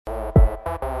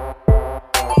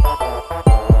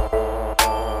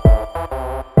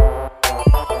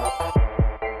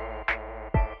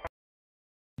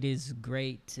It is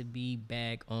great to be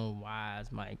back on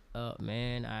Wise Mike Up,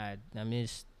 man. I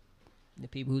miss the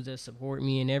people who just support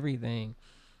me and everything.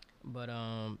 But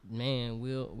man,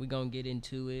 we gonna get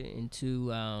into it into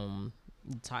the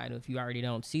title. If you already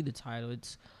don't see the title,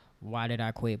 it's Why Did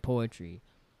I Quit Poetry?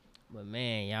 But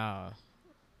man, y'all,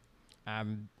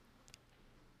 I'm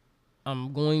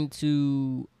I'm going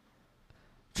to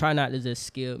try not to just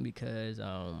skip because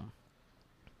I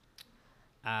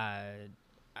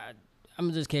I I'm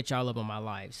gonna just catch y'all up on my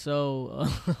life. So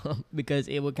because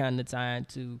it would kind of tie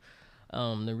into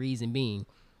the reason being.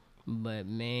 But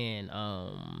man,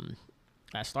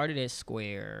 I started at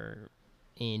Square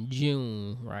in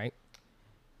June, right?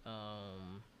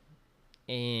 Um,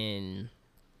 and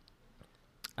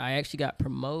I actually got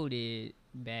promoted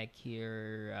back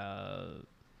here,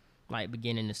 like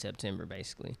beginning of September,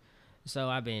 basically. So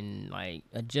I've been like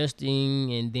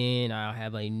adjusting, and then I'll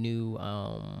have a new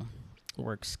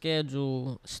work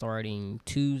schedule starting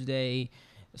Tuesday.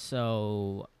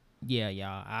 So yeah,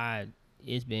 y'all, I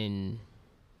it's been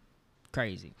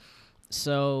crazy.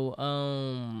 So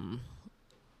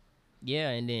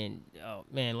yeah, and then oh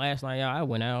man, last night y'all I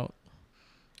went out.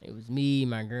 It was me,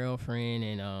 my girlfriend,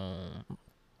 and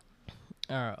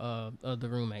our other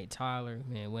roommate Tyler.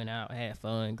 Man, went out, had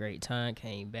fun, great time,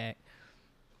 came back.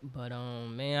 But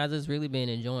man, I just really been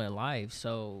enjoying life.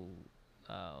 So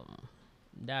um,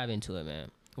 dive into it, man.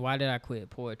 Why did I quit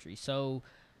poetry? So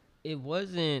it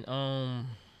wasn't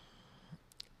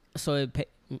so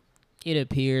it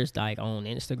appears like on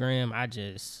Instagram. I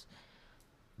just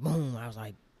boom. I was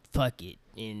like, fuck it,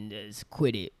 and just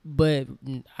quit it. But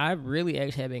I really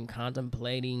actually have been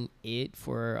contemplating it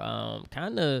for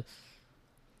kind of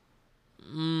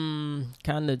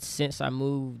since I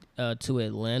moved to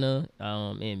Atlanta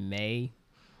in May,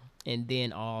 and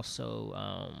then also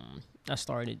I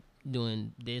started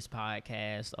doing this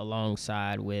podcast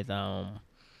alongside with um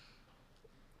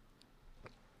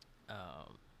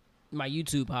my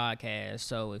YouTube podcast.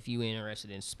 So if you're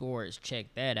interested in sports, check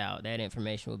that out. That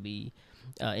information will be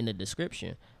in the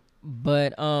description.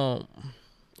 But and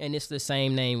it's the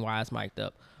same name, Wise Mic'd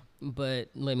Up. But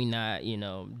let me not,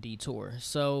 detour.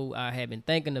 So I had been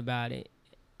thinking about it,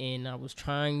 and I was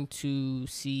trying to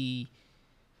see,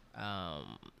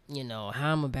 um,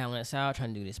 how I'm gonna balance out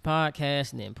trying to do this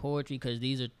podcast and then poetry because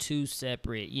these are two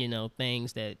separate,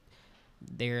 things that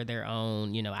they're their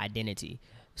own, identity.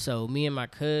 So me and my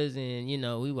cousin,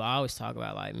 we would always talk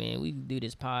about like, man, we do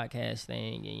this podcast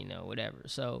thing and whatever.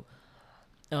 So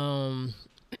um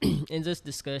in just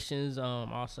discussions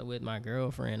also with my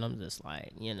girlfriend, I'm just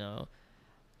like,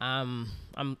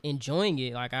 I'm enjoying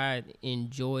it. Like I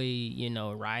enjoy,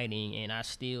 writing, and I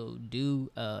still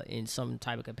do in some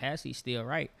type of capacity still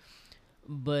write.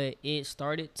 But it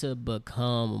started to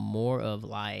become more of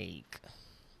like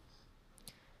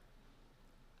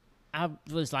I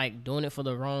was like doing it for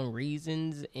the wrong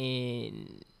reasons,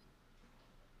 and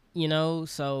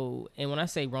so, and when I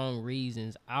say wrong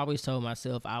reasons, I always told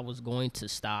myself I was going to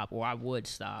stop, or I would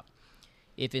stop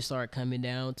if it started coming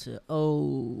down to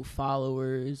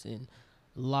followers and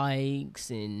likes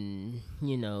and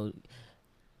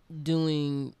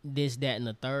doing this, that, and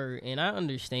the third. And I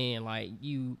understand like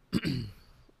you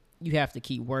have to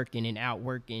keep working and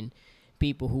outworking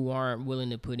people who aren't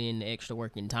willing to put in the extra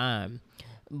work and time.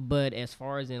 But as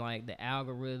far as in like the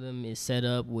algorithm is set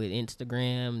up with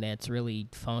Instagram, that's really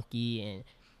funky and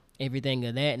everything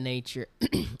of that nature.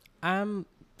 I'm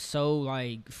so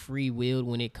like free willed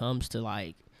when it comes to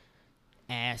like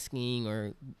asking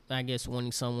or I guess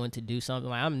wanting someone to do something.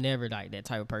 Like I'm never like that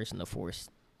type of person to force,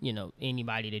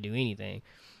 anybody to do anything.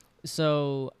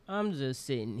 So I'm just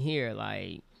sitting here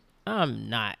like I'm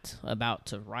not about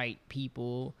to write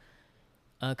people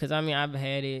because I mean I've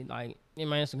had it like in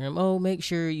my Instagram. Oh, make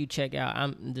sure you check out.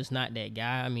 I'm just not that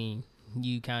guy. I mean,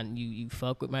 you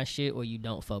fuck with my shit or you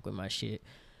don't fuck with my shit.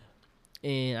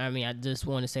 And I mean, I just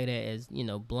want to say that as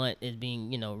blunt as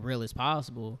being real as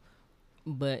possible.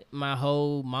 But my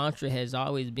whole mantra has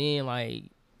always been like,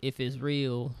 if it's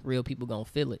real, real people gonna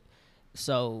feel it.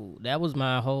 So that was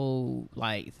my whole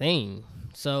like thing.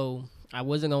 So I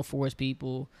wasn't gonna force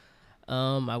people.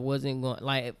 I wasn't going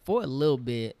like for a little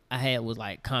bit. I had was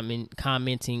like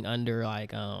commenting under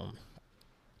like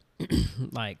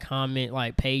like comment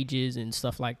like pages and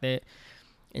stuff like that,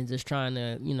 and just trying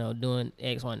to doing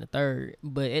X, Y, and the third.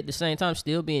 But at the same time,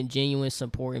 still being genuine,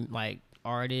 supporting like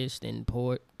artists and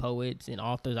poets and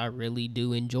authors I really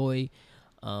do enjoy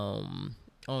on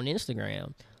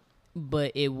Instagram.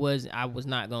 But I was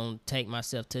not gonna take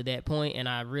myself to that point, and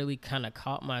I really kind of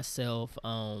caught myself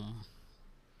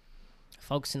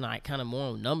focusing like kind of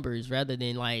more on numbers rather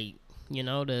than like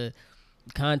the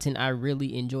content I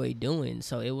really enjoy doing.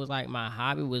 So it was like my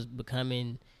hobby was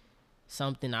becoming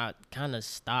something I kind of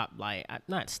stopped, like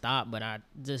not stopped, but I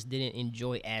just didn't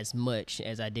enjoy as much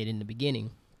as I did in the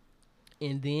beginning.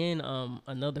 And then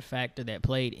another factor that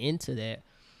played into that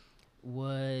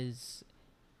was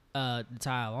the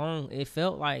tie along. It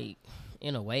felt like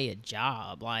in a way a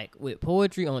job, like with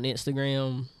poetry on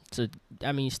Instagram to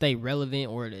stay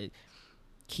relevant or to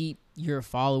keep your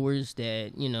followers,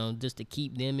 that just to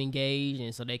keep them engaged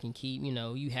and so they can keep,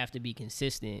 you have to be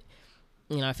consistent.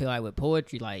 And I feel like with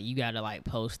poetry, like you gotta like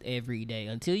post every day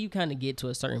until you kind of get to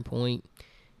a certain point.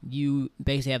 You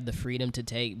basically have the freedom to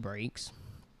take breaks.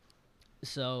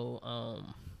 So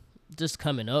just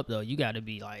coming up though, you got to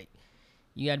be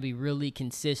really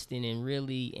consistent and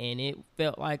really, and it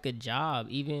felt like a job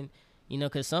even,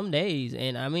 because some days,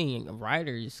 and I mean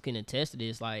writers can attest to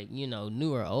this, like,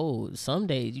 new or old, some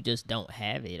days you just don't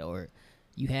have it, or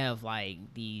you have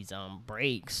like these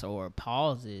breaks or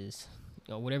pauses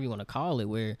or whatever you want to call it,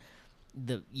 where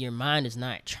your mind is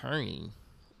not churning.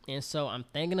 And so I'm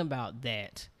thinking about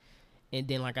that. And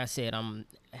then, like I said, I'm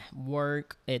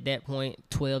work at that point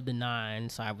 12 to 9,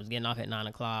 so I was getting off at 9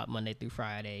 o'clock Monday through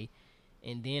Friday.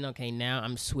 And then, okay, now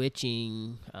I'm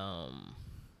switching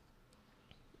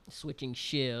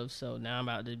shifts. So now I'm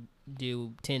about to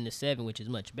do 10 to 7, which is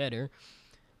much better.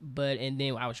 But, and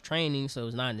then I was training, so it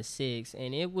was 9 to 6.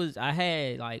 And I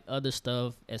had like other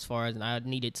stuff as far as I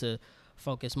needed to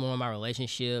focus more on my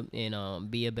relationship and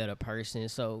be a better person.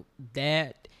 So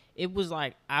it was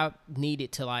like I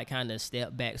needed to like kind of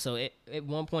step back. So at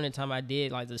one point in time, I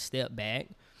did like to step back,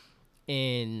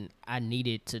 and I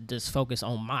needed to just focus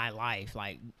on my life,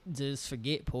 like just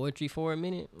forget poetry for a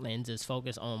minute and just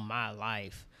focus on my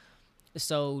life.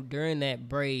 So during that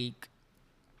break,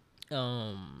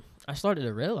 I started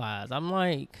to realize,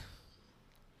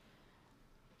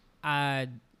 I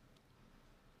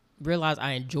realized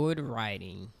I enjoyed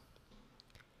writing,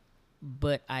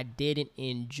 but I didn't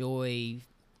enjoy,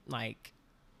 like,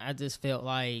 I just felt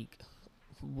like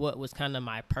what was kind of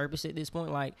my purpose at this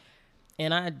point, like.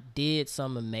 And I did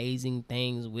some amazing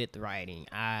things with writing.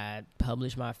 I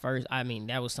published my first,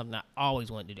 that was something I always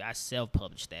wanted to do. I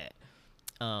self-published that.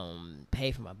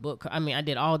 Paid for my book. I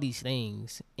did all these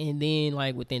things. And then,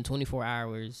 like, within 24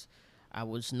 hours, I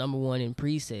was number one in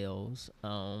pre-sales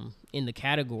in the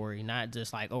category, not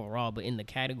just, like, overall, but in the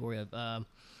category of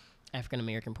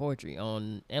African-American poetry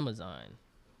on Amazon.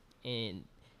 And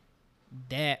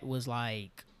that was,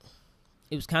 like,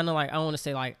 it was kind of like, I don't want to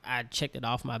say like I checked it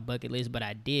off my bucket list, but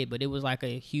I did. But it was like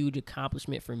a huge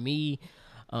accomplishment for me.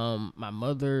 My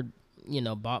mother,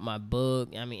 bought my book.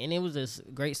 And it was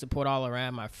just great support all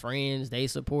around. My friends, they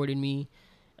supported me.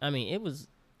 It was,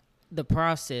 the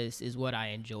process is what I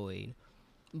enjoyed.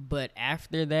 But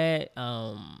after that,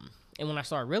 and when I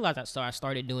started realizing, I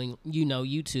started doing,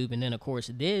 YouTube, and then of course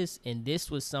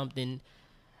this was something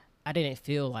I didn't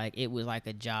feel like it was like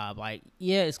a job. Like,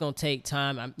 yeah, it's going to take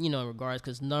time, in regards,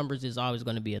 because numbers is always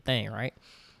going to be a thing, right?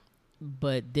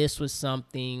 But this was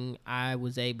something I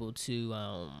was able to,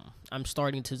 I'm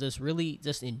starting to just really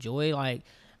just enjoy. Like,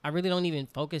 I really don't even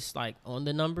focus, like, on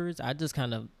the numbers. I just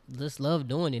kind of just love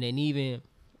doing it. And even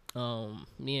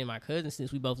me and my cousin,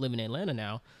 since we both live in Atlanta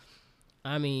now,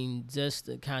 just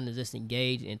to kind of just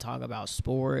engage and talk about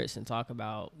sports and talk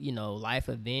about, life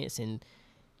events and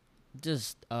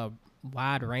just a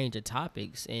wide range of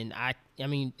topics. And at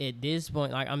this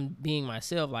point, like, I'm being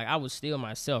myself. Like, I was still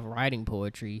myself writing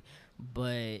poetry,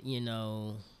 but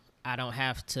I don't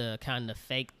have to kind of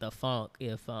fake the funk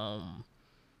if I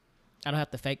don't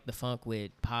have to fake the funk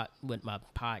with my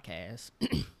podcast.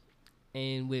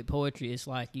 And with poetry, it's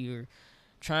like you're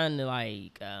trying to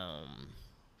like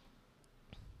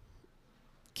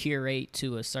curate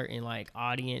to a certain like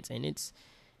audience, and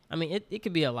it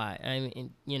could be a lot.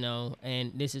 And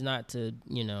this is not to,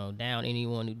 down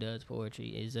anyone who does poetry.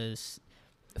 It's just,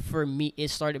 for me, it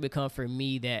started to become for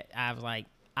me that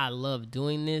I love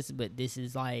doing this, but this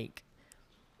is like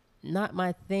not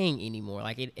my thing anymore.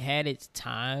 Like, it had its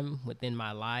time within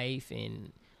my life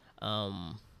and,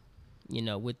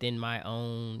 within my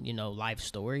own, life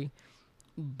story.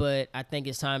 But I think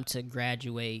it's time to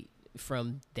graduate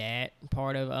from that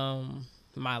part of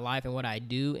my life and what I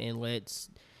do, and let's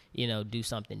do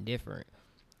something different.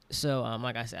 So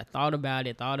like I said, I thought about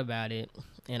it,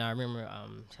 and I remember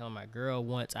telling my girl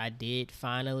once I did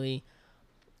finally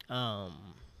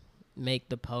make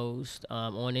the post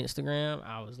on Instagram.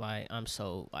 I was like, I'm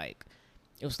so like,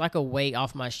 it was like a weight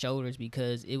off my shoulders,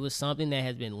 because it was something that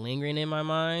has been lingering in my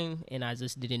mind, and I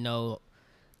just didn't know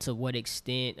to what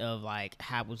extent of like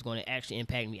how it was going to actually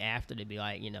impact me after, to be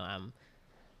like,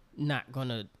 not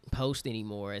gonna post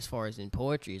anymore as far as in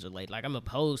poetry is related. Like I'm gonna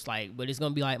post like, but it's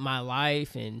gonna be like my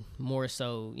life and more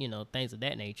so, things of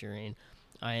that nature, and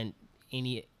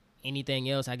any anything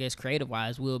else I guess creative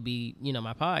wise will be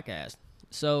my podcast.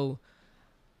 So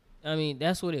I mean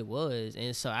that's what it was,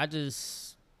 and so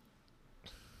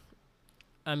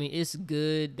it's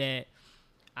good that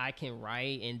I can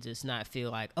write and just not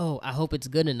feel like, oh, I hope it's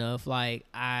good enough. Like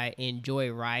I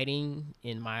enjoy writing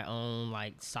in my own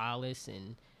like solace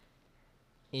and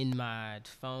in my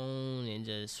phone and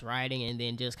just writing and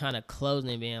then just kind of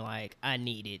closing and being like, I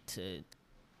needed to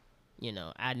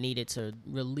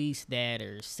release that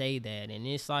or say that. And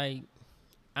it's like,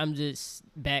 I'm just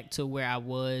back to where I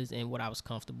was and what I was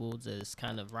comfortable just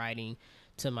kind of writing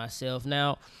to myself.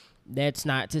 Now, that's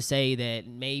not to say that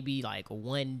maybe like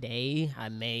one day I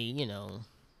may,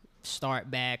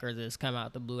 start back or just come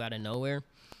out the blue out of nowhere.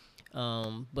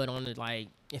 But on the like,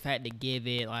 if I had to give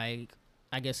it like,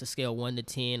 I guess a scale 1 to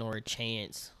 10 or a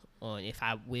chance on if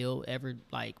I will ever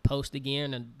like post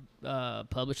again and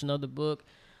publish another book,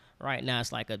 right now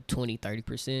it's like a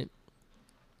 20-30%.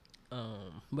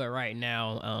 But right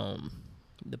now,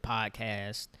 the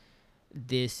podcast,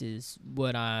 this is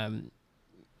what I'm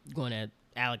going to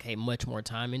allocate much more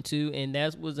time into, and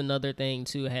that was another thing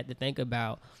too I had to think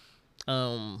about,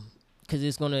 because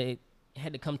it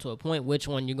had to come to a point which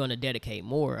one you're going to dedicate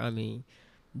more. I mean,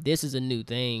 this is a new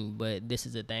thing, but this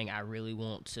is a thing I really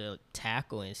want to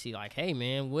tackle and see like, hey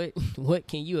man, what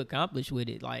can you accomplish with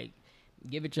it? Like,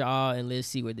 give it your all and let's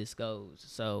see where this goes.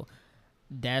 So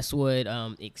that's what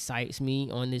excites me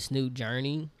on this new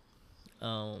journey,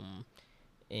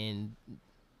 and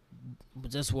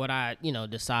just what I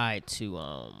decide to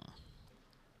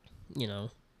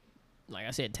like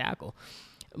I said, tackle.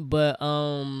 But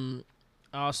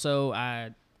also I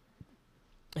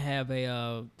have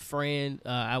a friend,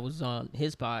 I was on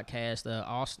his podcast,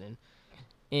 Austin,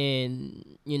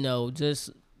 and just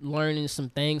learning some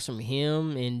things from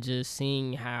him and just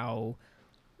seeing how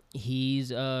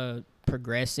he's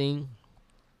progressing.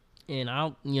 And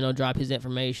I'll drop his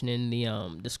information in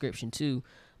the description too,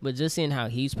 but just seeing how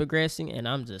he's progressing, and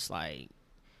I'm just like,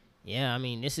 yeah, I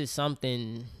mean, this is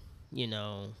something,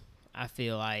 I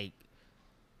feel like,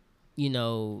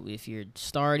 if you're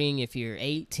starting, if you're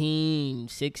 18,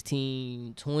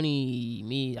 16, 20,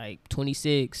 me like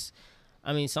 26,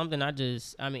 I mean, it's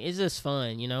just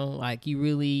fun, like you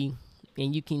really,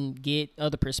 and you can get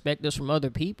other perspectives from other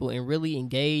people and really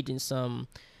engage in some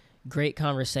great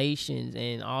conversations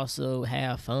and also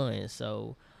have fun.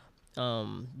 So,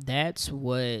 that's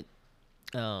what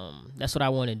I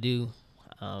want to do.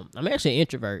 I'm actually an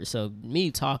introvert, so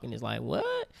me talking is like,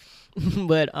 what?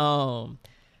 But,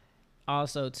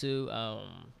 also too,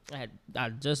 I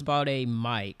just bought a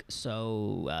mic,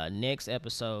 so next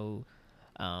episode,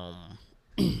 I'm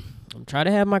trying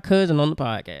to have my cousin on the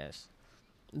podcast.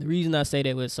 The reason I say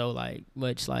that with so like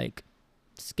much like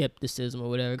skepticism or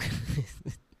whatever,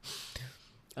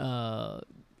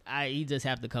 he just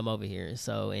have to come over here.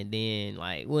 So and then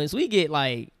like once we get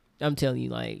like, I'm telling you,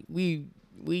 like we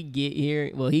get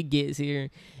here, well he gets here,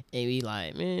 and we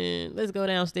like, man, let's go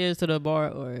downstairs to the bar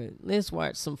or let's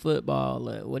watch some football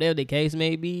or whatever the case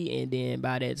may be. And then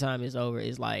by that time it's over,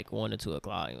 it's like 1 or 2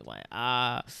 o'clock. And it was like,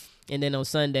 and then on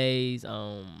Sundays,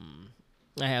 I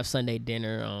have Sunday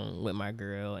dinner with my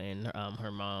girl and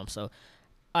her mom. So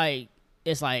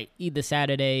it's like either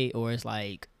Saturday or it's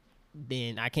like,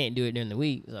 then I can't do it during the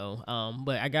week. So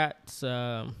but I got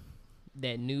that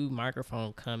new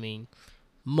microphone coming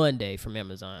Monday from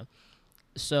Amazon.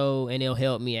 So, and it'll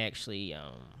help me actually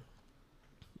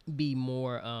be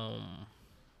more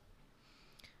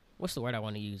what's the word I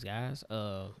want to use, guys?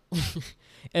 It'll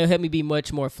help me be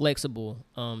much more flexible,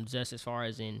 just as far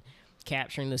as in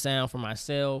capturing the sound for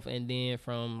myself and then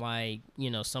from like,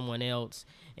 someone else.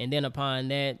 And then upon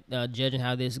that, judging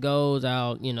how this goes,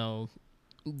 I'll,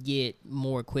 get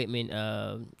more equipment,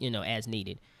 as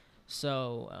needed.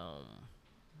 So,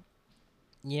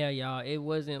 yeah, y'all, it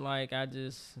wasn't like I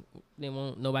just didn't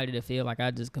want nobody to feel like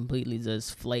I just completely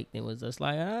just flaked and was just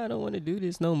like, I don't want to do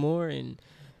this no more. And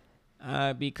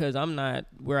because I'm not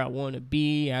where I want to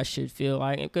be, I should feel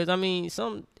like, because I mean,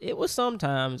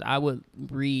 sometimes I would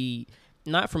read,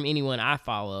 not from anyone I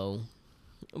follow,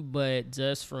 but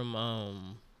just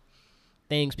from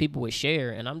things people would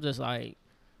share. And I'm just like,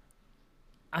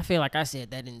 I feel like I said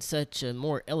that in such a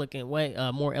more elegant way.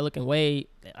 I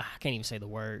can't even say the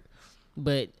word.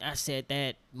 But I said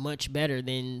that much better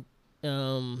than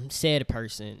said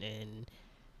person, and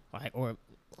like, or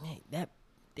hey, that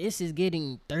this is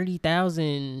getting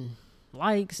 30,000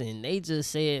 likes and they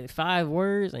just said 5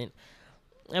 words, and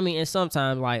I mean, and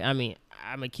sometimes, like, I mean,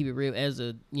 I'm gonna keep it real as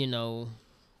a,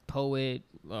 poet,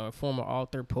 former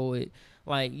author, poet.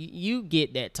 Like, you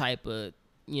get that type of,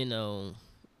 you know,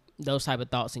 those type of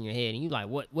thoughts in your head, and you like,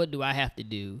 what do I have to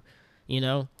do, you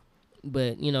know?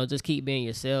 But just keep being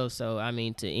yourself. So I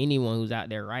mean, to anyone who's out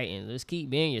there writing, just keep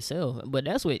being yourself. But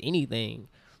that's with anything.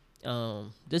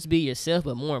 Just be yourself,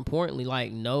 but more importantly,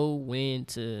 like, know when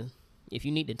to, if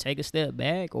you need to take a step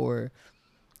back or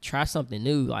try something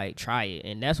new, like, try it.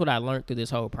 And that's what I learned through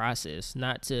this whole process.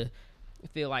 Not to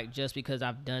feel like just because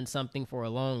I've done something for a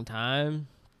long time,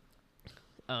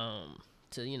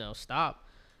 to stop.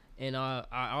 And I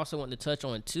also want to touch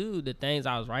on too the things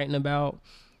I was writing about,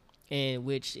 and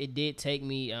which it did take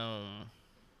me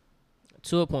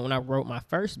to a point when I wrote my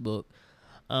first book.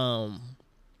 I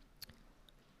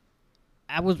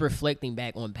was reflecting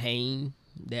back on pain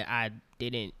that I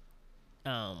didn't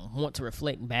want to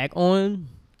reflect back on.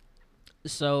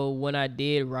 So when I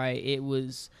did write,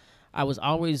 I was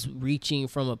always reaching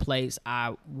from a place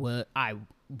I was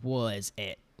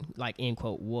at, like, end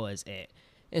quote, was at.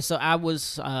 And so I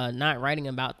was not writing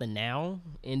about the now,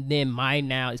 and then my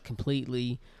now is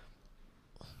completely,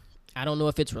 I don't know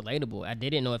if it's relatable. I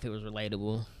didn't know if it was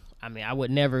relatable. I mean, I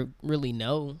would never really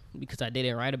know because I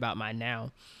didn't write about my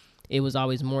now. It was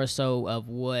always more so of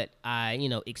what I,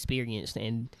 experienced,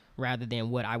 and rather than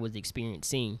what I was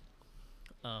experiencing.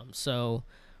 So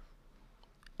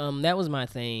that was my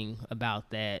thing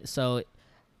about that. So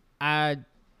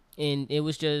and it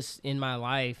was just in my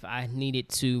life, I needed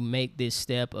to make this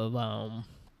step of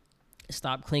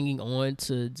stop clinging on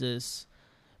to just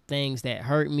things that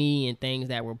hurt me and things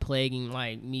that were plaguing,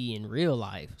 like, me in real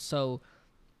life. So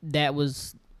that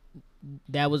was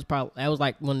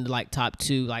like one of the, like, top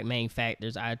two, like, main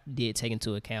factors I did take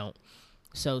into account.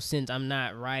 So since I'm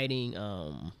not writing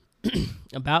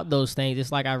about those things,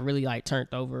 it's like I really, like, turned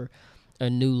over a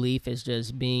new leaf as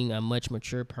just being a much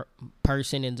mature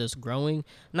person and just growing.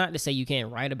 Not to say you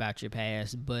can't write about your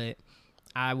past, but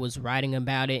I was writing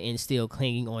about it and still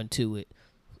clinging on to it.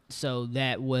 So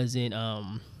that wasn't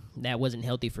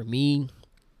healthy for me,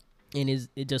 and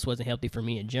it just wasn't healthy for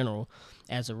me in general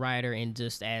as a writer and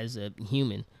just as a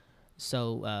human.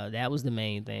 So that was the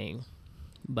main thing.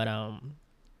 But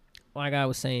like I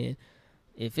was saying,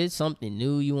 if it's something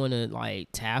new you want to, like,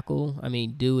 tackle, I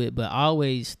mean, do it, but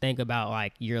always think about,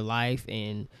 like, your life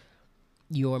and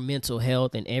your mental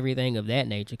health and everything of that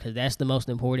nature, because that's the most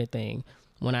important thing.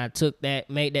 When I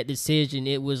made that decision,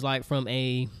 it was like from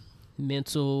a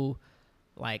mental,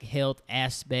 like, health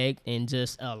aspect and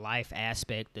just a life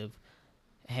aspect of,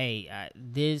 hey,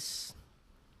 this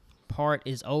part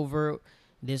is over.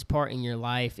 This part in your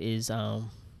life is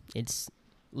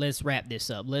let's wrap this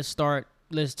up. Let's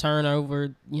turn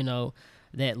over,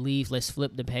 that leaf. Let's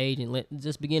flip the page and let's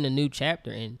just begin a new chapter,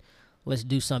 and let's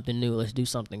do something new. Let's do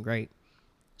something great.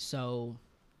 So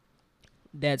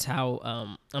that's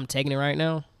how I'm taking it right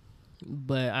now.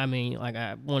 But I mean, like,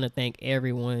 I want to thank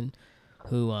everyone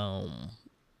who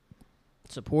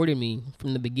supported me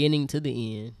from the beginning to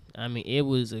the end. I mean, it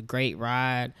was a great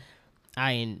ride.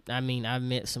 I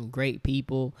met some great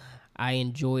people. I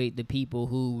enjoyed the people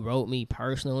who wrote me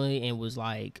personally and was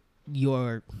like,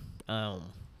 your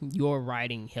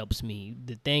writing helps me.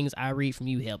 The things I read from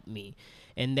you helped me.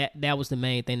 And that was the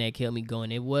main thing that kept me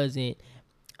going. It wasn't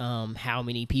how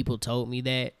many people told me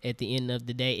that. At the end of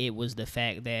the day, it was the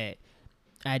fact that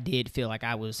I did feel like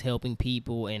I was helping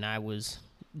people, and I was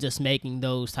just making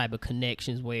those type of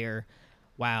connections where,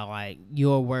 wow, like,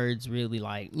 your words really,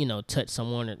 like, touch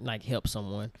someone or, like, help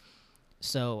someone.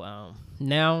 So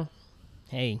now,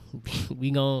 hey,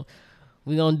 we gonna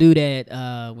do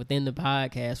that within the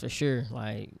podcast for sure,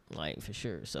 like for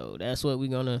sure. So that's what we're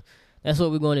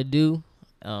gonna do.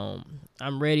 I'm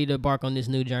ready to embark on this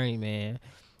new journey, man.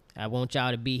 I want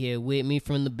y'all to be here with me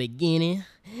from the beginning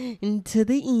to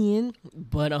the end.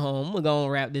 But we're gonna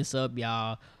wrap this up,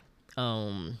 y'all.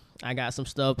 I got some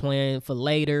stuff planned for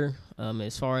later,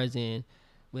 as far as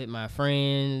with my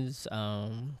friends,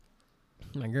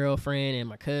 my girlfriend and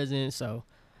my cousin. So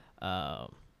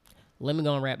let me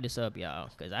go and wrap this up, y'all,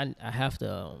 because I have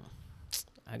to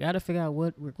I gotta figure out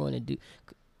what we're going to do.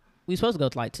 We supposed to go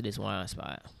to this wine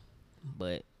spot,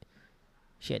 but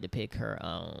she had to pick her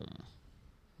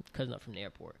cousin up from the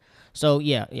airport. So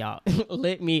yeah, y'all,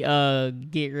 let me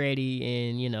get ready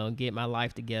and get my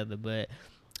life together. But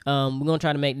we're gonna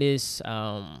try to make this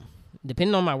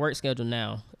depending on my work schedule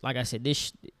now. Like I said,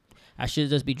 I should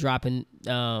just be dropping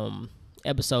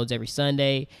episodes every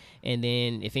Sunday, and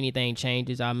then if anything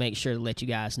changes, I'll make sure to let you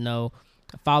guys know.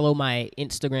 Follow my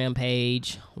Instagram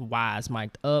page, Wise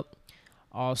Mic'd Up.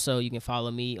 Also, you can follow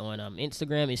me on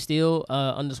Instagram. It's still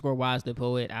underscore Wise the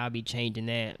Poet. I'll be changing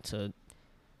that to,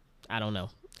 I don't know.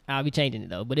 I'll be changing it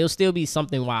though, but it'll still be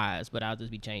something wise. But I'll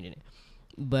just be changing it.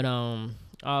 But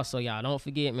also y'all don't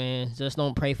forget, man. Just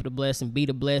don't pray for the blessing. Be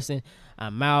the blessing.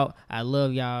 I'm out. I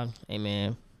love y'all. Hey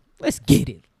man, let's get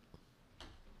it.